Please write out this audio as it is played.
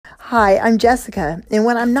Hi, I'm Jessica, and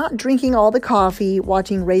when I'm not drinking all the coffee,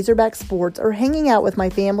 watching Razorback sports, or hanging out with my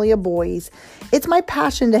family of boys, it's my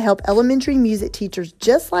passion to help elementary music teachers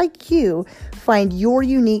just like you find your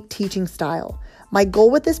unique teaching style. My goal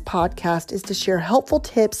with this podcast is to share helpful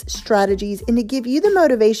tips, strategies, and to give you the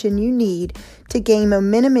motivation you need to gain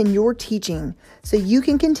momentum in your teaching so you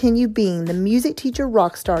can continue being the music teacher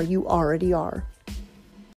rock star you already are.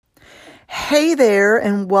 Hey there,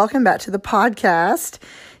 and welcome back to the podcast.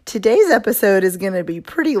 Today's episode is going to be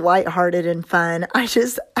pretty lighthearted and fun. I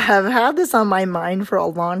just have had this on my mind for a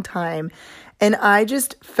long time, and I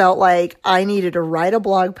just felt like I needed to write a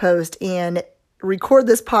blog post and record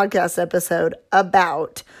this podcast episode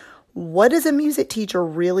about what does a music teacher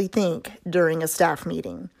really think during a staff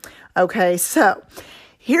meeting. Okay, so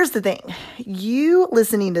here's the thing. You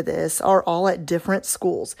listening to this are all at different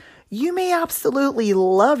schools. You may absolutely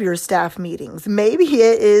love your staff meetings. Maybe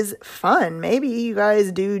it is fun. Maybe you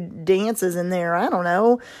guys do dances in there. I don't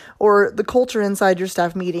know. Or the culture inside your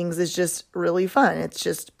staff meetings is just really fun. It's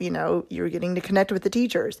just, you're getting to connect with the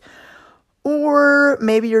teachers. Or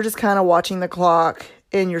maybe you're just kind of watching the clock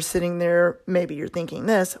and you're sitting there. Maybe you're thinking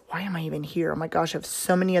this, why am I even here? Oh my gosh, I have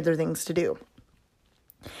so many other things to do.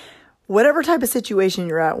 Whatever type of situation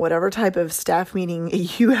you're at, whatever type of staff meeting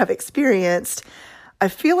you have experienced, I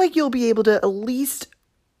feel like you'll be able to at least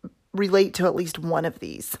relate to at least one of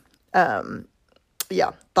these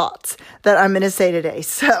thoughts that I'm going to say today.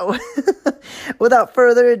 So without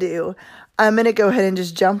further ado, I'm going to go ahead and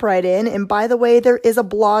just jump right in. And by the way, there is a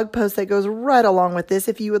blog post that goes right along with this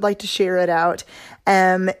if you would like to share it out.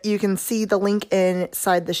 You can see the link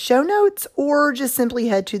inside the show notes, or just simply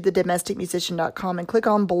head to thedomesticmusician.com and click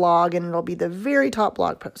on blog, and it'll be the very top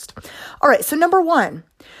blog post. All right, so number one,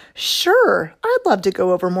 sure, I'd love to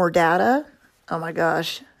go over more data. Oh my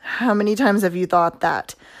gosh, how many times have you thought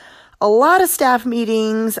that? A lot of staff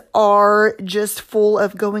meetings are just full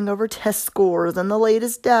of going over test scores and the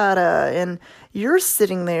latest data, and you're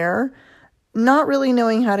sitting there not really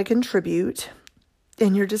knowing how to contribute,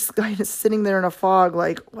 and you're just kind of sitting there in a fog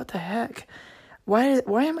like, what the heck? Why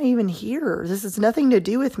am I even here? This has nothing to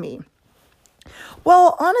do with me.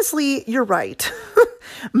 Well, honestly, you're right.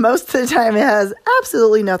 Most of the time, it has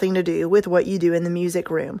absolutely nothing to do with what you do in the music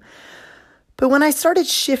room. But when I started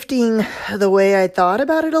shifting the way I thought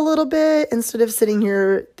about it a little bit, instead of sitting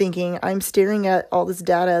here thinking I'm staring at all this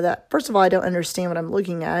data that, first of all, I don't understand what I'm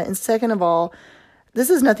looking at, and second of all, this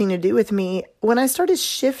has nothing to do with me. When I started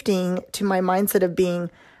shifting to my mindset of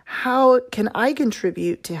being, how can I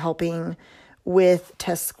contribute to helping with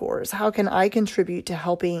test scores? How can I contribute to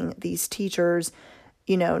helping these teachers,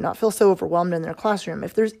 not feel so overwhelmed in their classroom?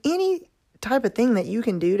 If there's any type of thing that you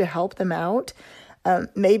can do to help them out,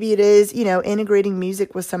 maybe it is, integrating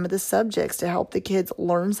music with some of the subjects to help the kids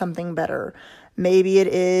learn something better. Maybe it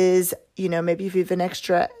is, maybe if you have an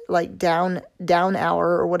extra down hour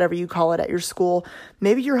or whatever you call it at your school,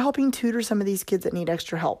 maybe you're helping tutor some of these kids that need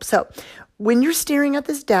extra help. So when you're staring at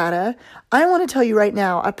this data, I want to tell you right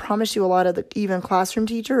now, I promise you a lot of the even classroom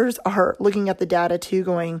teachers are looking at the data too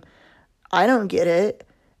going, I don't get it.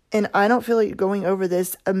 And I don't feel like going over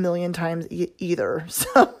this a million times either.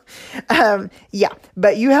 So,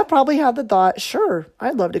 but you have probably had the thought, sure,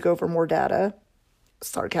 I'd love to go over more data.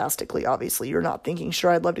 Sarcastically, obviously, you're not thinking,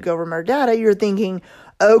 sure, I'd love to go over more data. You're thinking,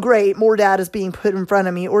 oh, great, more data is being put in front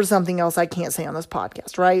of me, or something else I can't say on this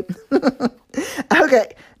podcast, right?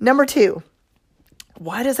 Okay, number two,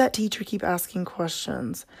 why does that teacher keep asking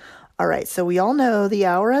questions? All right, so we all know the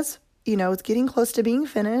hour has, it's getting close to being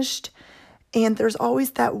finished. And there's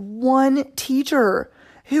always that one teacher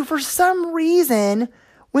who, for some reason,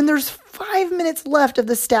 when there's 5 minutes left of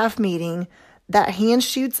the staff meeting, that hand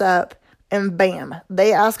shoots up and bam,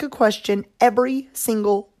 they ask a question every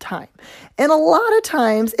single time. And a lot of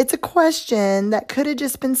times it's a question that could have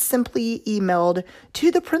just been simply emailed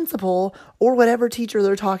to the principal or whatever teacher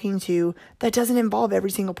they're talking to that doesn't involve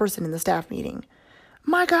every single person in the staff meeting.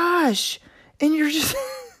 My gosh. And you're just...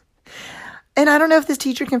 And I don't know if this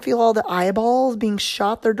teacher can feel all the eyeballs being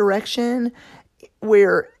shot their direction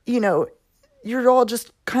where, you're all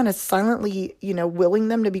just kind of silently, willing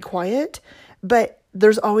them to be quiet. But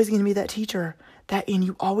there's always going to be that teacher and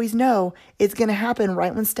you always know it's going to happen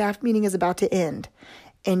right when staff meeting is about to end.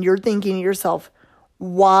 And you're thinking to yourself,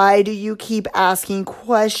 why do you keep asking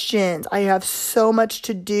questions? I have so much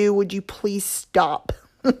to do. Would you please stop?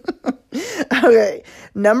 Okay,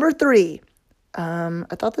 number three.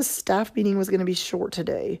 I thought the staff meeting was going to be short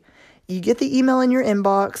today. You get the email in your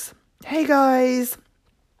inbox. Hey guys,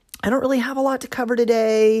 I don't really have a lot to cover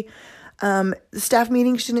today. The staff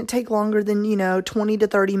meeting shouldn't take longer than, 20 to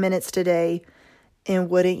 30 minutes today. And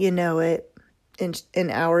wouldn't you know it, and an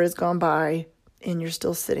hour has gone by and you're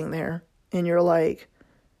still sitting there and you're like,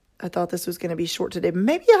 I thought this was going to be short today.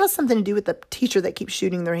 Maybe it has something to do with the teacher that keeps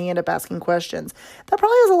shooting their hand up asking questions. That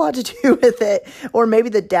probably has a lot to do with it. Or maybe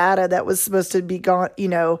the data that was supposed to be gone,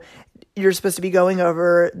 you're supposed to be going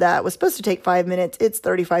over that was supposed to take 5 minutes. It's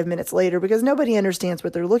 35 minutes later because nobody understands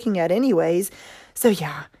what they're looking at anyways. So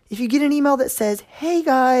yeah, if you get an email that says, hey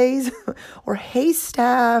guys, or hey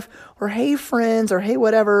staff, or hey friends, or hey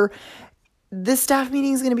whatever, this staff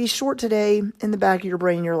meeting is going to be short today, in the back of your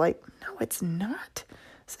brain, you're like, no, it's not.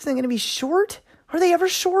 This isn't going to be short. Are they ever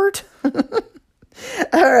short?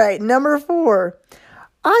 All right, number 4.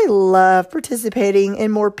 I love participating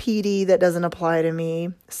in more PD that doesn't apply to me,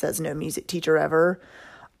 says no music teacher ever.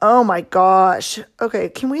 Oh my gosh. Okay,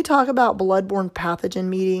 can we talk about bloodborne pathogen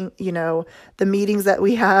meeting? The meetings that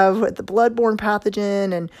we have with the bloodborne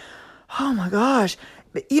pathogen and oh my gosh.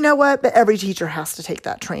 But you know what? But every teacher has to take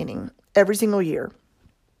that training every single year.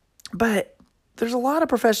 But there's a lot of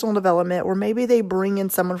professional development where maybe they bring in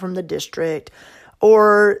someone from the district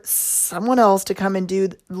or someone else to come and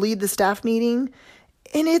lead the staff meeting.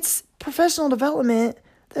 And it's professional development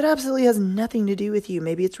that absolutely has nothing to do with you.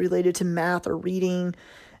 Maybe it's related to math or reading.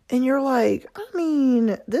 And you're like,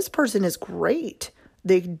 this person is great.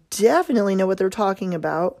 They definitely know what they're talking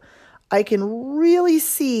about. I can really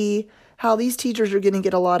see how these teachers are going to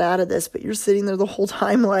get a lot out of this. But you're sitting there the whole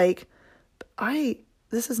time like,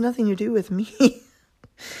 this has nothing to do with me.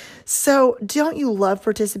 So don't you love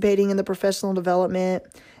participating in the professional development?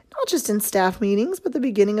 Not just in staff meetings, but the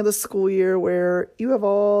beginning of the school year where you have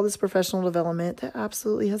all this professional development that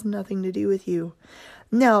absolutely has nothing to do with you.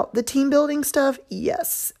 Now, the team building stuff,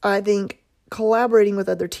 yes, I think collaborating with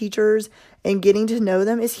other teachers and getting to know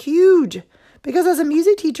them is huge. Because as a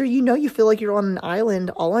music teacher, you feel like you're on an island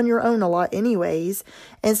all on your own a lot anyways.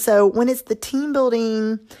 And so when it's the team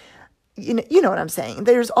building, you know what I'm saying?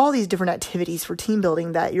 There's all these different activities for team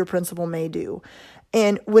building that your principal may do.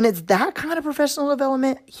 And when it's that kind of professional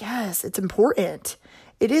development, yes, it's important.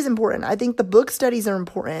 It is important. I think the book studies are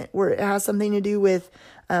important where it has something to do with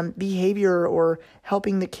behavior or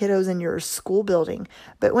helping the kiddos in your school building.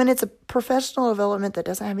 But when it's a professional development that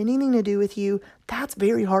doesn't have anything to do with you, that's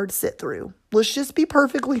very hard to sit through. Let's just be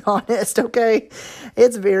perfectly honest, okay?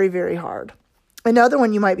 It's very, very hard. Another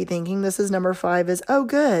one you might be thinking, this is number 5, is, oh,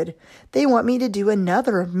 good. They want me to do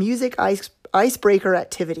another music icebreaker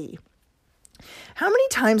activity. How many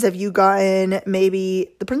times have you gotten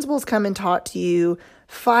maybe the principal's come and taught to you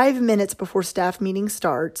 5 minutes before staff meeting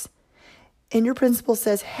starts, and your principal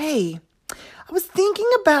says, hey, I was thinking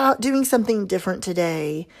about doing something different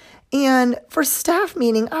today, and for staff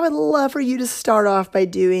meeting, I would love for you to start off by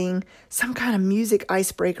doing some kind of music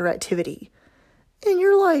icebreaker activity. And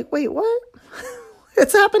you're like, wait, what?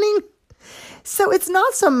 It's happening? So it's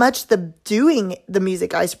not so much the doing the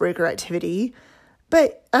music icebreaker activity,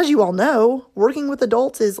 but as you all know, working with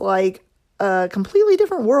adults is like a completely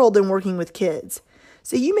different world than working with kids.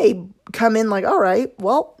 So you may come in like, all right,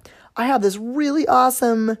 well, I have this really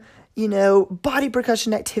awesome, body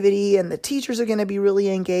percussion activity and the teachers are going to be really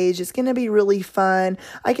engaged. It's going to be really fun.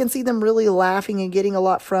 I can see them really laughing and getting a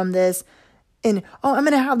lot from this. And, I'm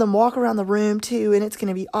going to have them walk around the room too, and it's going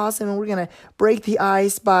to be awesome. And we're going to break the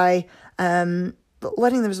ice by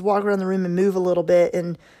letting them just walk around the room and move a little bit.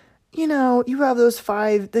 And, you have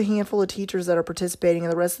the handful of teachers that are participating,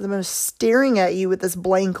 and the rest of them are staring at you with this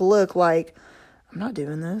blank look like, I'm not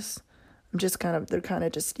doing this. They're kind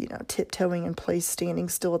of just, tiptoeing in place, standing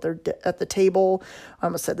still at the table. I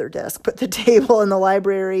almost said their desk, but the table in the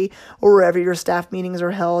library or wherever your staff meetings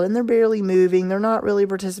are held, and they're barely moving. They're not really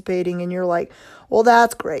participating. And you're like, well,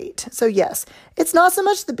 that's great. So yes, it's not so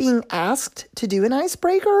much the being asked to do an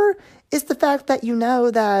icebreaker. It's the fact that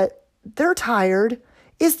that they're tired.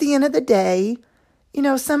 It's the end of the day.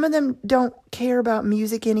 Some of them don't care about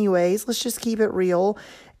music anyways. Let's just keep it real.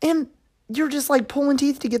 And you're just like pulling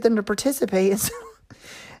teeth to get them to participate. And so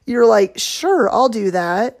you're like, sure, I'll do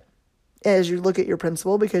that as you look at your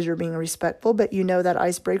principal because you're being respectful, but that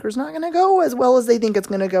icebreaker is not going to go as well as they think it's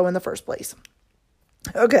going to go in the first place.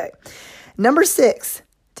 Okay. Number 6,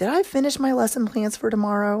 did I finish my lesson plans for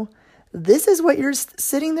tomorrow? This is what you're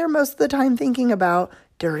sitting there most of the time thinking about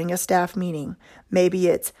during a staff meeting. Maybe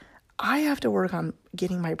it's, I have to work on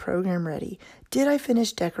getting my program ready. Did I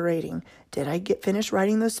finish decorating? Did I finish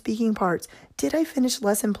writing those speaking parts? Did I finish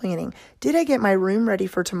lesson planning? Did I get my room ready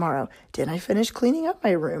for tomorrow? Did I finish cleaning up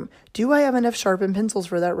my room? Do I have enough sharpened pencils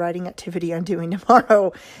for that writing activity I'm doing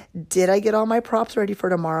tomorrow? Did I get all my props ready for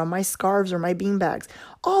tomorrow? My scarves or my bean bags?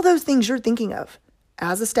 All those things you're thinking of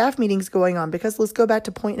as a staff meeting's going on, because let's go back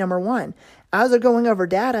to point number 1. As they're going over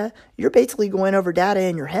data, you're basically going over data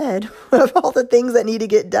in your head of all the things that need to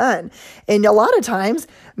get done. And a lot of times,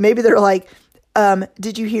 maybe they're like,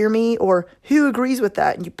 did you hear me? Or who agrees with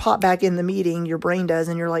that? And you pop back in the meeting, your brain does,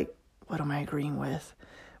 and you're like, what am I agreeing with?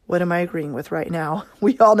 What am I agreeing with right now?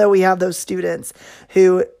 We all know we have those students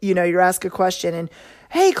who, you ask a question and,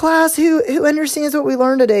 hey, class, who understands what we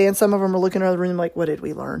learned today? And some of them are looking around the room like, what did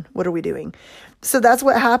we learn? What are we doing? So that's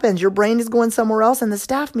what happens. Your brain is going somewhere else in the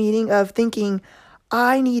staff meeting of thinking,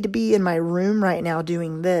 I need to be in my room right now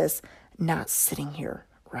doing this, not sitting here,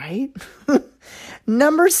 right?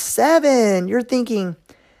 Number 7, you're thinking,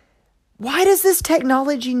 why does this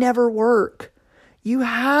technology never work? You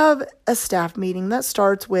have a staff meeting that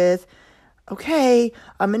starts with, okay,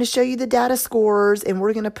 I'm going to show you the data scores and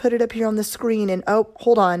we're going to put it up here on the screen. And oh,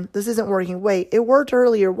 hold on, this isn't working. Wait, it worked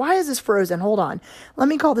earlier. Why is this frozen? Hold on. Let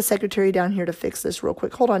me call the secretary down here to fix this real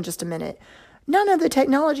quick. Hold on just a minute. None of the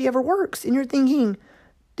technology ever works. And you're thinking,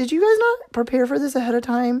 did you guys not prepare for this ahead of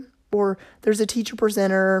time? Or there's a teacher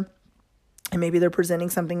presenter and maybe they're presenting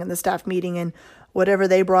something in the staff meeting and whatever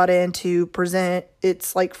they brought in to present,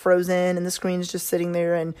 it's like frozen and the screen is just sitting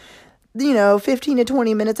there, and 15 to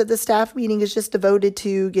 20 minutes of the staff meeting is just devoted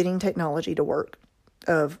to getting technology to work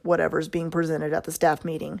of whatever's being presented at the staff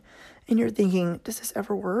meeting. And you're thinking, does this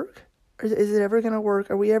ever work? Or is it ever going to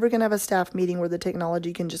work? Are we ever going to have a staff meeting where the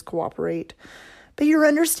technology can just cooperate? But you're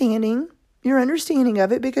understanding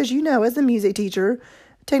of it because as a music teacher,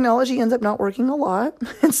 technology ends up not working a lot.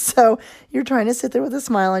 And so you're trying to sit there with a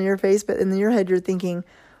smile on your face, but in your head you're thinking,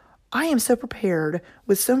 I am so prepared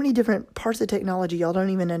with so many different parts of technology y'all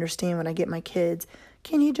don't even understand when I get my kids.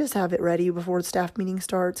 Can you just have it ready before the staff meeting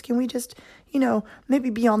starts? Can we just,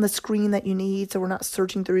 maybe be on the screen that you need so we're not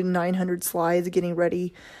searching through 900 slides getting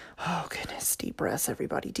ready? Oh, goodness. Deep breaths,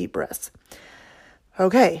 everybody. Deep breaths.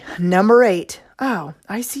 Okay, number 8. Oh,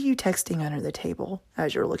 I see you texting under the table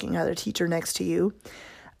as you're looking at a teacher next to you.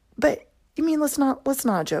 But let's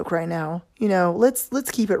not joke right now.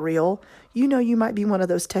 Let's keep it real. You might be one of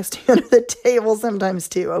those texting under the table sometimes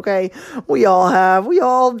too, okay? We all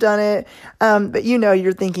have done it. But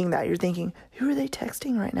you're thinking that. You're thinking, who are they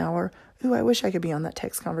texting right now? Or, ooh, I wish I could be on that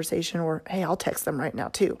text conversation. Or, hey, I'll text them right now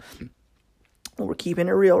too. Well, we're keeping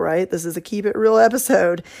it real, right? This is a keep it real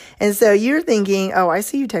episode. And so you're thinking, oh, I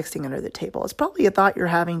see you texting under the table. It's probably a thought you're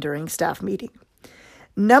having during staff meeting.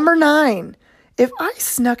 Number 9. If I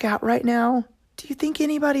snuck out right now, do you think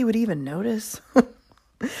anybody would even notice?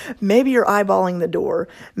 Maybe you're eyeballing the door.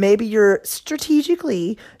 Maybe you're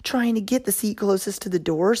strategically trying to get the seat closest to the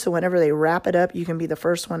door so whenever they wrap it up, you can be the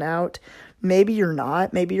first one out. Maybe you're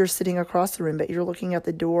not. Maybe you're sitting across the room, but you're looking at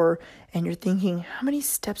the door and you're thinking, how many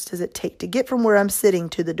steps does it take to get from where I'm sitting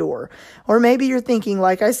to the door? Or maybe you're thinking,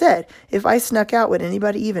 like I said, if I snuck out, would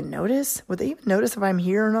anybody even notice? Would they even notice if I'm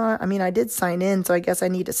here or not? I did sign in, so I guess I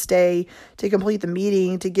need to stay to complete the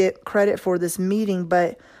meeting to get credit for this meeting,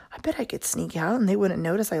 but I bet I could sneak out and they wouldn't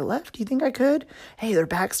notice I left. Do you think I could? Hey, their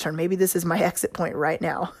back's turned. Maybe this is my exit point right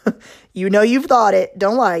now. You've thought it.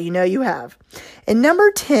 Don't lie. You have. And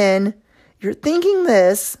number 10, you're thinking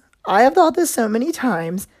this. I have thought this so many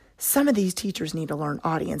times. Some of these teachers need to learn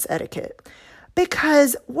audience etiquette.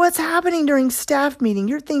 Because what's happening during staff meeting,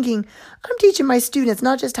 you're thinking, I'm teaching my students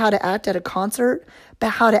not just how to act at a concert, but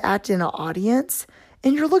how to act in an audience.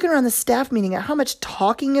 And you're looking around the staff meeting at how much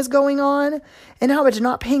talking is going on and how much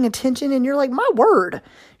not paying attention. And you're like, my word,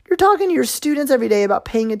 you're talking to your students every day about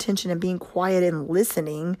paying attention and being quiet and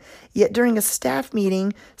listening. Yet during a staff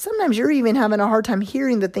meeting, sometimes you're even having a hard time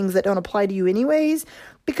hearing the things that don't apply to you anyways,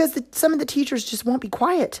 because some of the teachers just won't be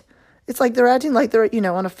quiet. It's like they're acting like they're,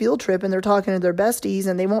 on a field trip and they're talking to their besties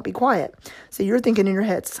and they won't be quiet. So you're thinking in your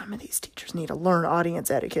head, some of these teachers need to learn audience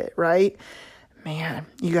etiquette, right? Man,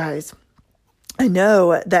 you guys, I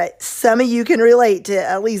know that some of you can relate to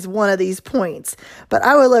at least one of these points, but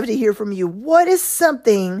I would love to hear from you. What is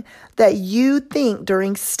something that you think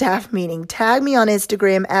during staff meeting? Tag me on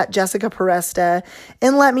Instagram at Jessica Peresta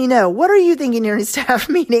and let me know. What are you thinking during staff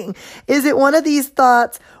meeting? Is it one of these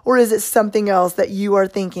thoughts or is it something else that you are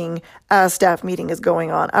thinking as staff meeting is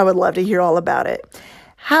going on? I would love to hear all about it.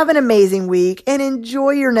 Have an amazing week and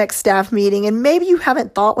enjoy your next staff meeting. And maybe you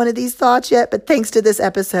haven't thought one of these thoughts yet, but thanks to this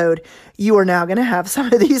episode, you are now going to have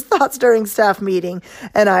some of these thoughts during staff meeting.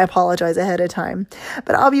 And I apologize ahead of time.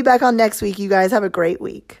 But I'll be back on next week. You guys have a great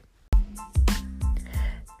week.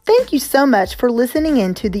 Thank you so much for listening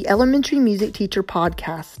in to the Elementary Music Teacher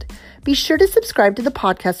Podcast. Be sure to subscribe to the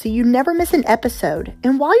podcast so you never miss an episode.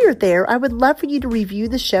 And while you're there, I would love for you to review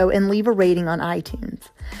the show and leave a rating on iTunes.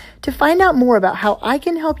 To find out more about how I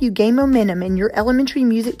can help you gain momentum in your elementary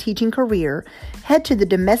music teaching career, head to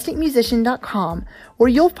thedomesticmusician.com, where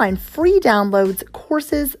you'll find free downloads,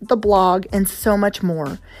 courses, the blog, and so much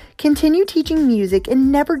more. Continue teaching music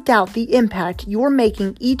and never doubt the impact you're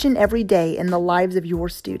making each and every day in the lives of your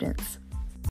students.